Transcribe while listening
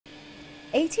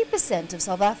80% of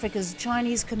South Africa's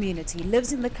Chinese community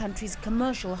lives in the country's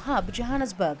commercial hub,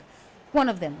 Johannesburg. One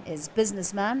of them is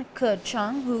businessman Kurt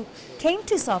Chang, who came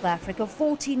to South Africa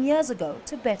 14 years ago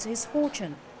to better his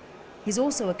fortune. He's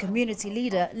also a community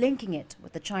leader linking it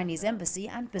with the Chinese embassy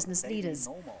and business leaders.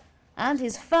 And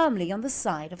he's firmly on the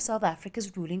side of South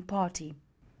Africa's ruling party.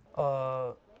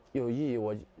 The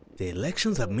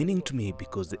elections have meaning to me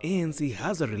because the ANC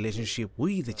has a relationship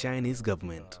with the Chinese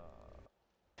government.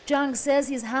 Zhang says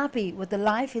he's happy with the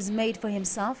life he's made for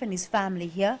himself and his family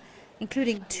here,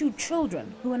 including 2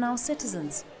 children who are now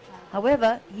citizens.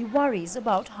 However, he worries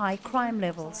about high crime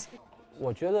levels.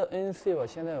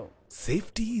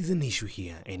 Safety is an issue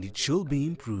here and it should be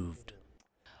improved.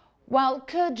 While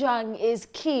Kurt Chang is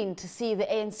keen to see the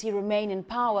ANC remain in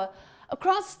power,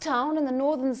 across town in the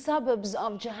northern suburbs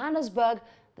of Johannesburg,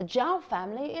 the Zhao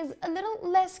family is a little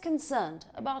less concerned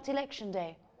about election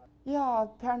day. Yeah,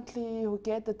 apparently we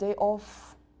get the day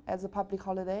off as a public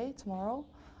holiday tomorrow.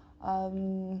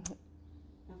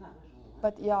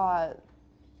 But yeah,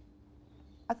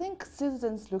 I think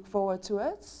citizens look forward to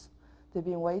it. They've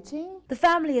been waiting. The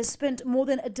family has spent more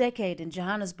than a decade in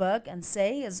Johannesburg and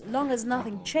say as long as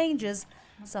nothing changes,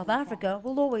 South Africa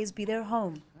will always be their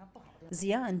home.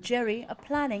 Zia and Jerry are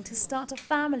planning to start a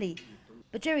family,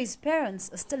 but Jerry's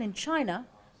parents are still in China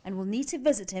and will need to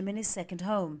visit him in his second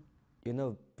home. You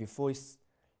know, before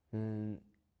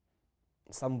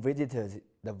some visitors,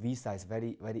 the visa is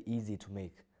very easy to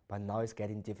make, but now it's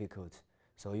getting difficult.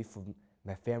 So if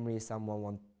my family,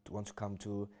 someone want to come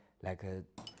to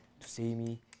to see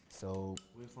me, so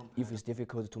if it's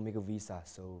difficult to make a visa,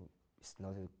 so it's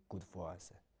not good for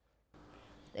us.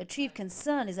 Their chief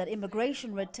concern is that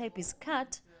immigration red tape is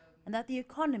cut and that the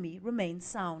economy remains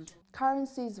sound.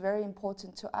 Currency is very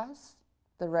important to us,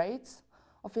 the rates.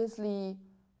 Obviously,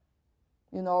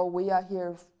 you know, we are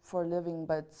here for a living,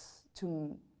 but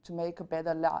to make a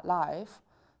better life.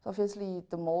 So obviously,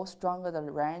 the more stronger the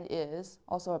rand is,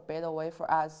 also a better way for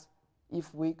us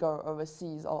if we go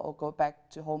overseas or go back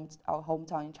to our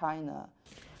hometown in China.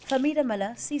 Famida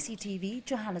Miller, CCTV,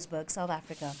 Johannesburg, South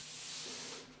Africa.